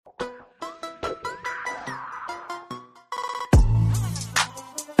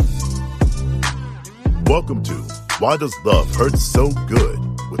Welcome to Why Does Love Hurt So Good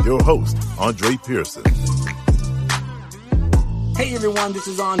with your host, Andre Pearson. Hey everyone, this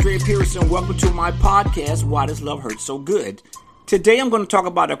is Andre Pearson. Welcome to my podcast, Why Does Love Hurt So Good? Today I'm going to talk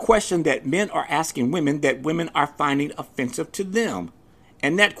about a question that men are asking women that women are finding offensive to them.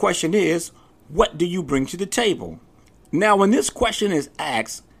 And that question is, what do you bring to the table? Now, when this question is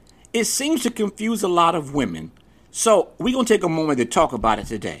asked, it seems to confuse a lot of women. So we're going to take a moment to talk about it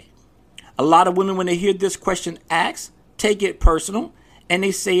today. A lot of women, when they hear this question asked, take it personal, and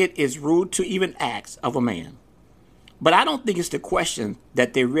they say it is rude to even ask of a man. But I don't think it's the question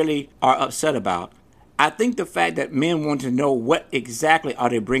that they really are upset about. I think the fact that men want to know what exactly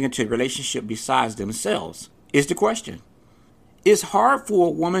are they bringing to the relationship besides themselves is the question. It's hard for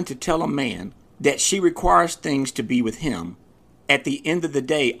a woman to tell a man that she requires things to be with him. At the end of the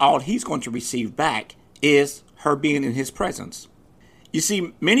day, all he's going to receive back is her being in his presence. You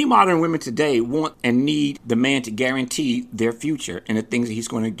see, many modern women today want and need the man to guarantee their future and the things that he's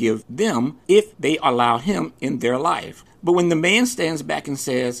going to give them if they allow him in their life. But when the man stands back and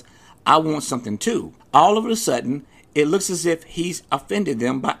says, I want something too, all of a sudden, it looks as if he's offended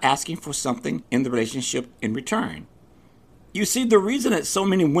them by asking for something in the relationship in return. You see, the reason that so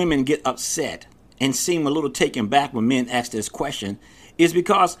many women get upset and seem a little taken back when men ask this question is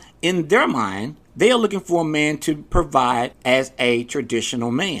because in their mind, they are looking for a man to provide as a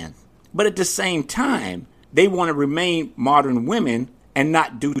traditional man. But at the same time, they want to remain modern women and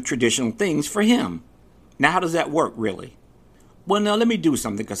not do traditional things for him. Now, how does that work, really? Well, now let me do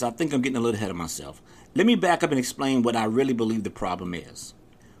something because I think I'm getting a little ahead of myself. Let me back up and explain what I really believe the problem is.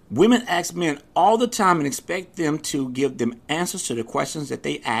 Women ask men all the time and expect them to give them answers to the questions that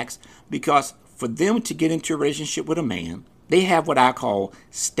they ask because for them to get into a relationship with a man, they have what I call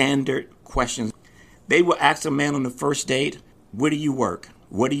standard questions. They will ask a man on the first date, where do you work?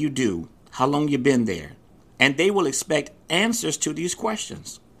 What do you do? How long you been there? And they will expect answers to these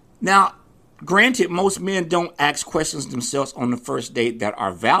questions. Now, granted, most men don't ask questions themselves on the first date that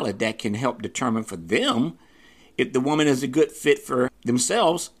are valid, that can help determine for them if the woman is a good fit for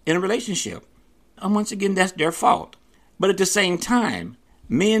themselves in a relationship. And once again, that's their fault. But at the same time,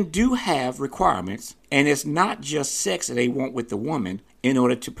 men do have requirements, and it's not just sex that they want with the woman in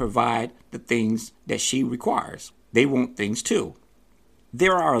order to provide the things that she requires. They want things too.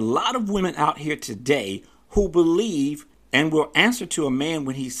 There are a lot of women out here today who believe and will answer to a man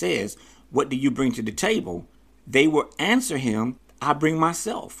when he says, what do you bring to the table? They will answer him, I bring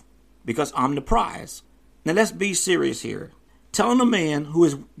myself because I'm the prize. Now let's be serious here. Telling a man who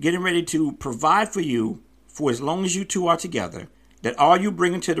is getting ready to provide for you for as long as you two are together that all you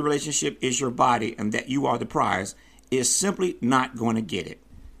bring into the relationship is your body and that you are the prize is simply not going to get it.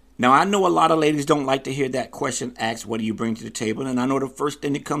 Now, I know a lot of ladies don't like to hear that question asked, what do you bring to the table? And I know the first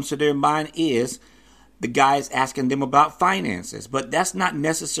thing that comes to their mind is the guy is asking them about finances, but that's not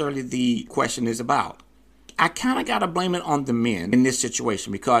necessarily the question is about. I kind of got to blame it on the men in this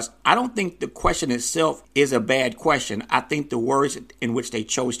situation because I don't think the question itself is a bad question. I think the words in which they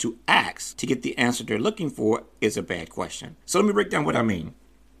chose to ask to get the answer they're looking for is a bad question. So let me break down what I mean.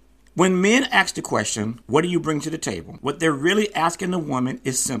 When men ask the question, what do you bring to the table? What they're really asking the woman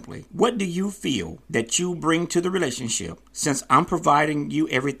is simply, what do you feel that you bring to the relationship since I'm providing you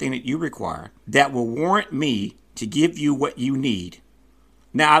everything that you require that will warrant me to give you what you need?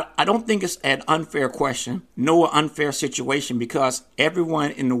 Now, I don't think it's an unfair question, nor an unfair situation because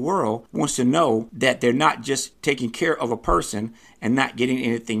everyone in the world wants to know that they're not just taking care of a person and not getting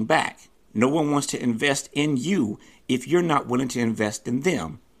anything back. No one wants to invest in you if you're not willing to invest in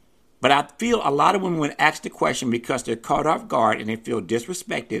them. But I feel a lot of women would ask the question because they're caught off guard and they feel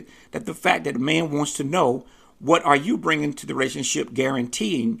disrespected that the fact that a man wants to know what are you bringing to the relationship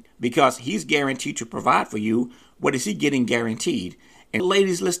guaranteeing because he's guaranteed to provide for you. What is he getting guaranteed? And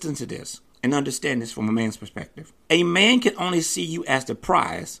ladies, listen to this and understand this from a man's perspective. A man can only see you as the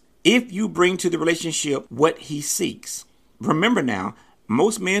prize if you bring to the relationship what he seeks. Remember now,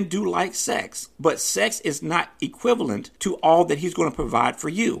 most men do like sex, but sex is not equivalent to all that he's going to provide for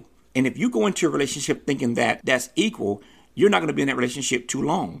you. And if you go into a relationship thinking that that's equal, you're not going to be in that relationship too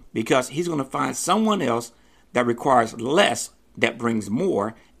long because he's going to find someone else that requires less, that brings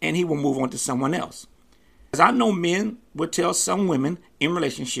more, and he will move on to someone else. As I know men would tell some women in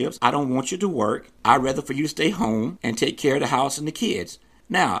relationships, I don't want you to work. I'd rather for you to stay home and take care of the house and the kids.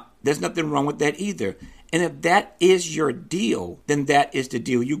 Now, there's nothing wrong with that either. And if that is your deal, then that is the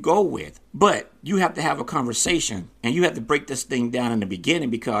deal you go with. But you have to have a conversation and you have to break this thing down in the beginning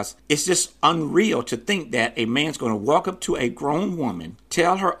because it's just unreal to think that a man's going to walk up to a grown woman,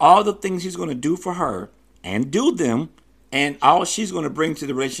 tell her all the things he's going to do for her and do them, and all she's going to bring to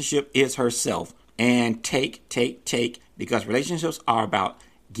the relationship is herself. and take, because relationships are about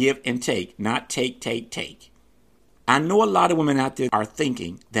give and take, not take. I know a lot of women out there are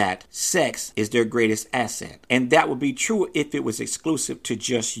thinking that sex is their greatest asset, and that would be true if it was exclusive to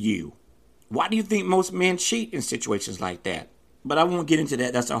just you. Why do you think most men cheat in situations like that? But I won't get into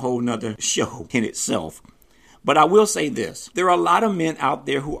that. That's a whole nother show in itself. But I will say this. There are a lot of men out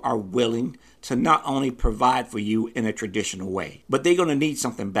there who are willing to not only provide for you in a traditional way, but they're going to need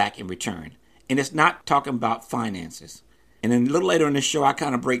something back in return. And it's not talking about finances. And then a little later in the show, I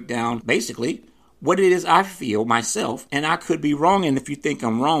kind of break down basically what it is I feel myself. And I could be wrong. And if you think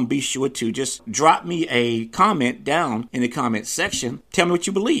I'm wrong, be sure to just drop me a comment down in the comment section. Tell me what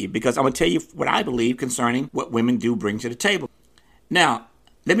you believe, because I'm going to tell you what I believe concerning what women do bring to the table. Now,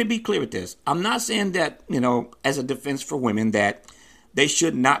 let me be clear with this. I'm not saying that, as a defense for women, that they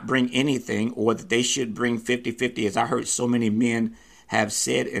should not bring anything or that they should bring 50-50, as I heard so many men have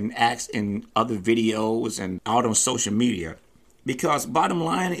said and asked in other videos and out on social media. Because bottom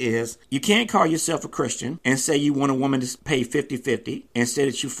line is, you can't call yourself a Christian and say you want a woman to pay 50-50 and say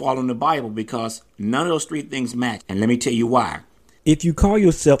that you follow the Bible, because none of those three things match. And let me tell you why. If you call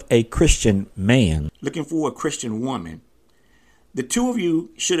yourself a Christian man looking for a Christian woman, the two of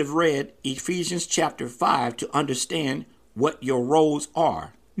you should have read Ephesians chapter 5 to understand what your roles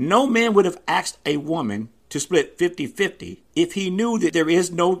are. No man would have asked a woman to split 50-50 if he knew that there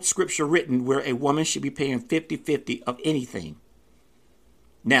is no scripture written where a woman should be paying 50-50 of anything.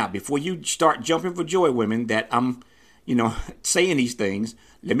 Now, before you start jumping for joy, women, that I'm, saying these things,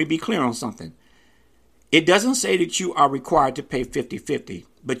 let me be clear on something. It doesn't say that you are required to pay 50-50,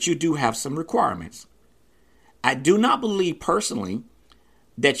 but you do have some requirements. I do not believe personally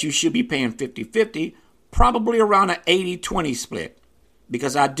that you should be paying 50-50, probably around an 80-20 split,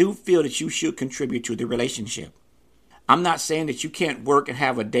 because I do feel that you should contribute to the relationship. I'm not saying that you can't work and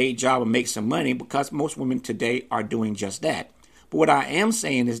have a day job and make some money, because most women today are doing just that. But what I am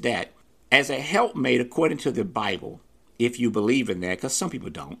saying is that as a helpmate, according to the Bible, if you believe in that, because some people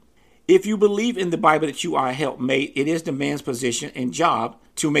don't, if you believe in the Bible that you are a helpmate, it is the man's position and job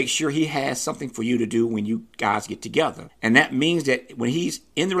to make sure he has something for you to do when you guys get together. And that means that when he's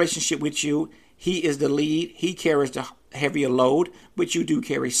in the relationship with you, he is the lead, he carries the heavier load, but you do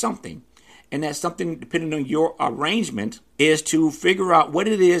carry something. And that's something, depending on your arrangement, is to figure out what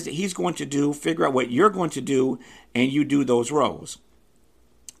it is that he's going to do, figure out what you're going to do, and you do those roles.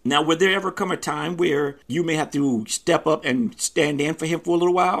 Now, would there ever come a time where you may have to step up and stand in for him for a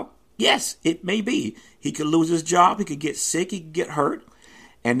little while? Yes, it may be. He could lose his job, he could get sick, he could get hurt.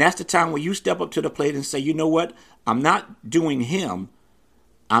 And that's the time where you step up to the plate and say, you know what, I'm not doing him,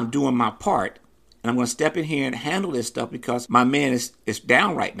 I'm doing my part. And I'm going to step in here and handle this stuff because my man is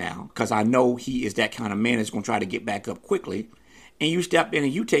down right now, because I know he is that kind of man that's going to try to get back up quickly. And you step in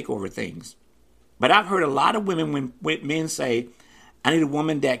and you take over things. But I've heard a lot of women when men say, I need a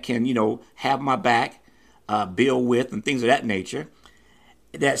woman that can, have my back, build with, and things of that nature,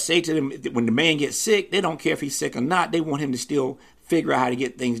 that say to them when the man gets sick, they don't care if he's sick or not. They want him to still figure out how to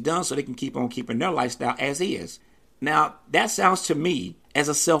get things done so they can keep on keeping their lifestyle as is. Now, that sounds to me as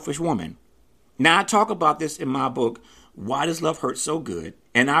a selfish woman. Now, I talk about this in my book, Why Does Love Hurt So Good?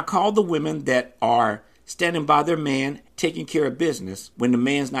 And I call the women that are standing by their man, taking care of business when the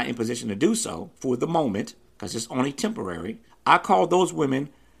man's not in position to do so for the moment, because it's only temporary. I call those women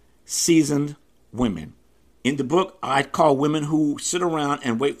seasoned women. In the book, I call women who sit around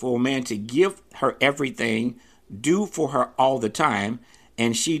and wait for a man to give her everything, do for her all the time,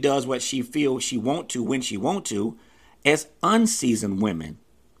 and she does what she feels she wants to when she wants to, as unseasoned women.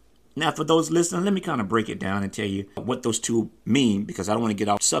 Now, for those listening, let me kind of break it down and tell you what those two mean, because I don't want to get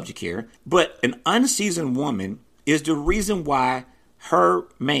off subject here. But an unseasoned woman is the reason why her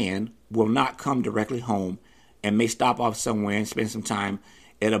man will not come directly home and may stop off somewhere and spend some time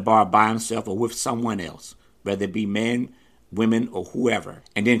at a bar by himself or with someone else, whether it be men, women, or whoever,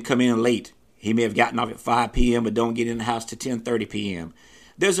 and then come in late. He may have gotten off at 5 p.m. but don't get in the house till 10:30 p.m.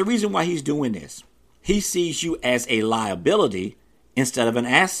 There's a reason why he's doing this. He sees you as a liability instead of an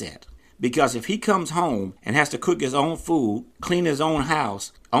asset. Because if he comes home and has to cook his own food, clean his own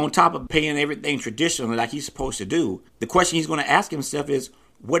house, on top of paying everything traditionally like he's supposed to do, the question he's going to ask himself is,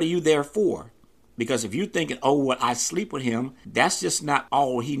 what are you there for? Because if you're thinking, oh, well, I sleep with him, that's just not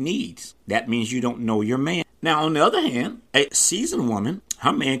all he needs. That means you don't know your man. Now, on the other hand, a seasoned woman,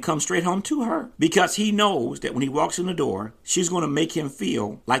 her man comes straight home to her because he knows that when he walks in the door, she's going to make him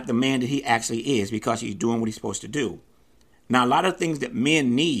feel like the man that he actually is because he's doing what he's supposed to do. Now, a lot of things that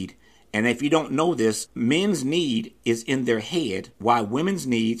men need, and if you don't know this, men's need is in their head while women's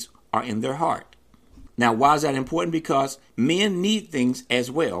needs are in their heart. Now, why is that important? Because men need things as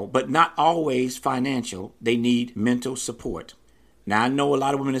well, but not always financial. They need mental support. Now, I know a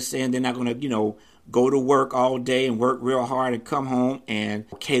lot of women are saying they're not going to, go to work all day and work real hard and come home and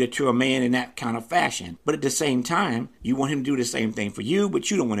cater to a man in that kind of fashion. But at the same time, you want him to do the same thing for you,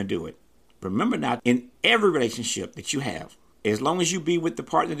 but you don't want to do it. Remember now, in every relationship that you have, as long as you be with the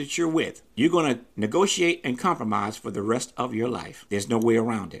partner that you're with, you're going to negotiate and compromise for the rest of your life. There's no way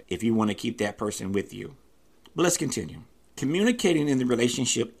around it if you want to keep that person with you. But let's continue. Communicating in the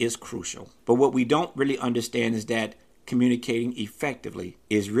relationship is crucial. But what we don't really understand is that communicating effectively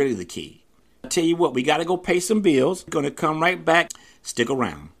is really the key. I tell you what, we got to go pay some bills. We're going to come right back. Stick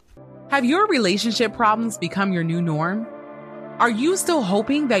around. Have your relationship problems become your new norm? Are you still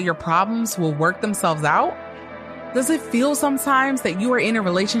hoping that your problems will work themselves out? Does it feel sometimes that you are in a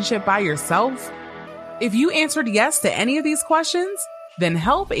relationship by yourself? If you answered yes to any of these questions, then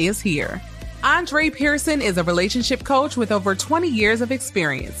help is here. Andre Pearson is a relationship coach with over 20 years of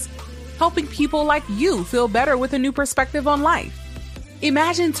experience, helping people like you feel better with a new perspective on life.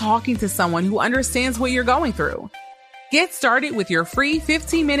 Imagine talking to someone who understands what you're going through. Get started with your free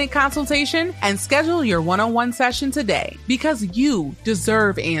 15-minute consultation and schedule your one-on-one session today because you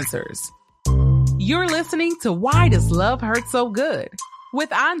deserve answers. You're listening to Why Does Love Hurt So Good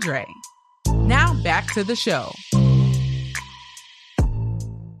with Andre. Now back to the show.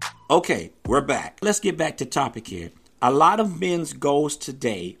 Okay, we're back. Let's get back to topic here. A lot of men's goals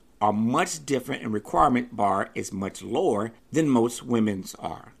today are much different and requirement bar is much lower than most women's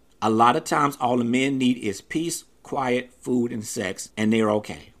are. A lot of times all the men need is peace, quiet, food, and sex, and they're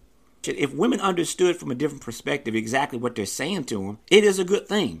okay. If women understood from a different perspective exactly what they're saying to them, it is a good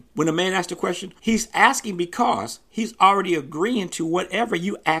thing. When a man asks a question, he's asking because he's already agreeing to whatever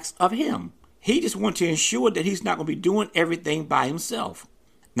you ask of him. He just wants to ensure that he's not going to be doing everything by himself.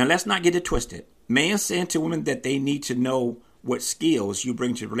 Now, let's not get it twisted. Men saying to women that they need to know what skills you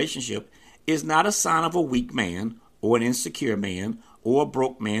bring to the relationship is not a sign of a weak man or an insecure man or a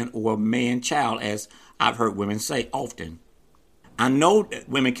broke man or a man-child, as I've heard women say often. I know that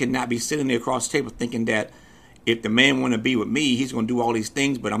women cannot be sitting there across the table thinking that if the man want to be with me, he's going to do all these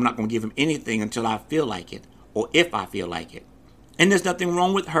things, but I'm not going to give him anything until I feel like it or if I feel like it. And there's nothing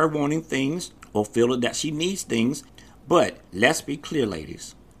wrong with her wanting things or feeling that she needs things. But let's be clear,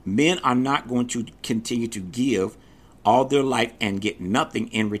 ladies. Men are not going to continue to give all their life and get nothing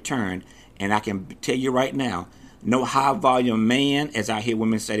in return. And I can tell you right now, no high volume man, as I hear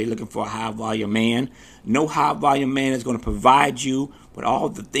women say they're looking for a high volume man, no high volume man is going to provide you with all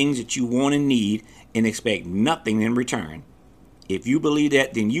the things that you want and need and expect nothing in return. If you believe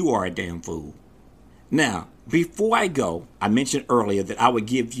that, then you are a damn fool. Now, before I go, I mentioned earlier that I would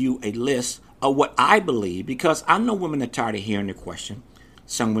give you a list of what I believe, because I know women are tired of hearing the question.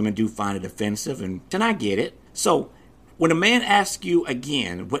 Some women do find it offensive, and I get it. So, when a man asks you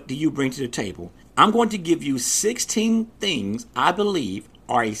again, what do you bring to the table? I'm going to give you 16 things I believe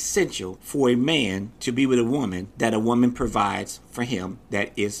are essential for a man to be with a woman that a woman provides for him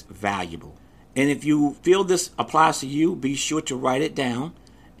that is valuable. And if you feel this applies to you, be sure to write it down.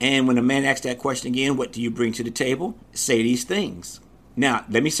 And when a man asks that question again, what do you bring to the table? Say these things. Now,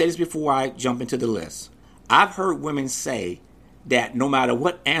 let me say this before I jump into the list. I've heard women say that no matter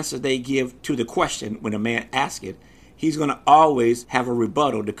what answer they give to the question when a man asks it, he's going to always have a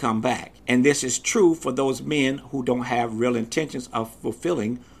rebuttal to come back. And this is true for those men who don't have real intentions of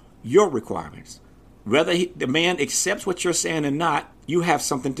fulfilling your requirements. Whether the man accepts what you're saying or not, you have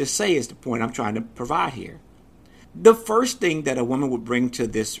something to say is the point I'm trying to provide here. The first thing that a woman would bring to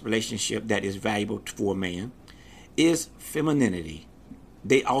this relationship that is valuable for a man is femininity.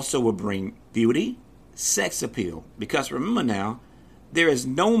 They also will bring beauty, sex appeal. Because remember now, there is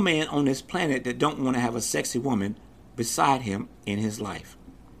no man on this planet that don't want to have a sexy woman beside him in his life.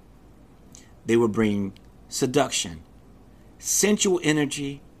 They will bring seduction, sensual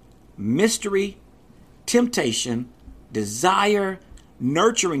energy, mystery, temptation, desire,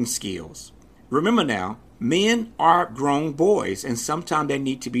 nurturing skills. Remember now, men are grown boys and sometimes they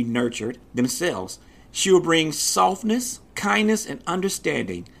need to be nurtured themselves. She will bring softness, kindness, and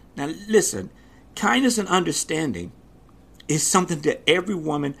understanding. Now listen, kindness and understanding is something that every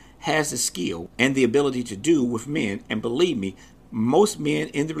woman has the skill and the ability to do with men. And believe me, most men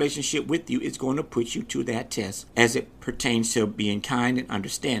in the relationship with you is going to put you to that test as it pertains to being kind and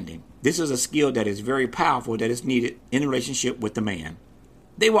understanding. This is a skill that is very powerful that is needed in a relationship with the man.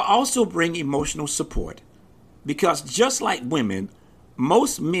 They will also bring emotional support because just like women,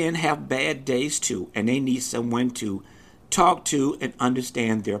 most men have bad days too, and they need someone to talk to and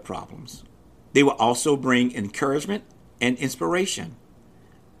understand their problems. They will also bring encouragement and inspiration.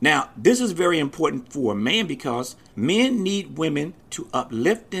 Now, this is very important for a man because men need women to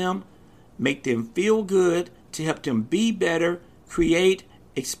uplift them, make them feel good, to help them be better, create,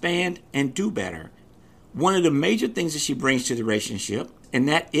 expand, and do better. One of the major things that she brings to the relationship, and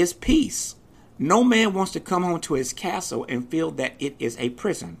that is peace. No man wants to come home to his castle and feel that it is a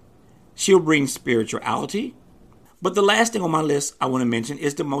prison. She'll bring spirituality. But the last thing on my list I want to mention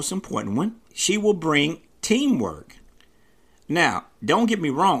is the most important one. She will bring teamwork. Now, don't get me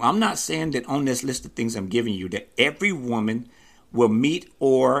wrong. I'm not saying that on this list of things I'm giving you that every woman will meet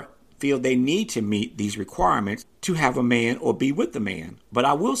or feel they need to meet these requirements to have a man or be with a man. But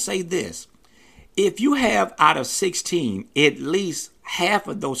I will say this. If you have out of 16, at least half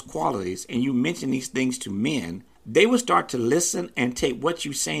of those qualities, and you mention these things to men, they will start to listen and take what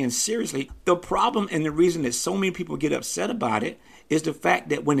you're saying seriously. The problem and the reason that so many people get upset about it is the fact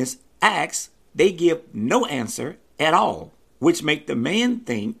that when it's asked, they give no answer at all, which make the man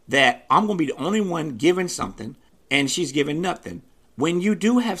think that I'm going to be the only one giving something and she's giving nothing. When you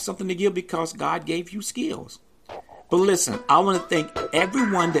do have something to give because God gave you skills. But listen, I want to thank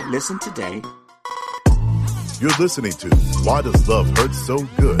everyone that listened today. You're listening to Why Does Love Hurt So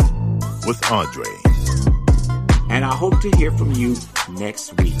Good with Andre. And I hope to hear from you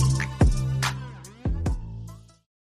next week.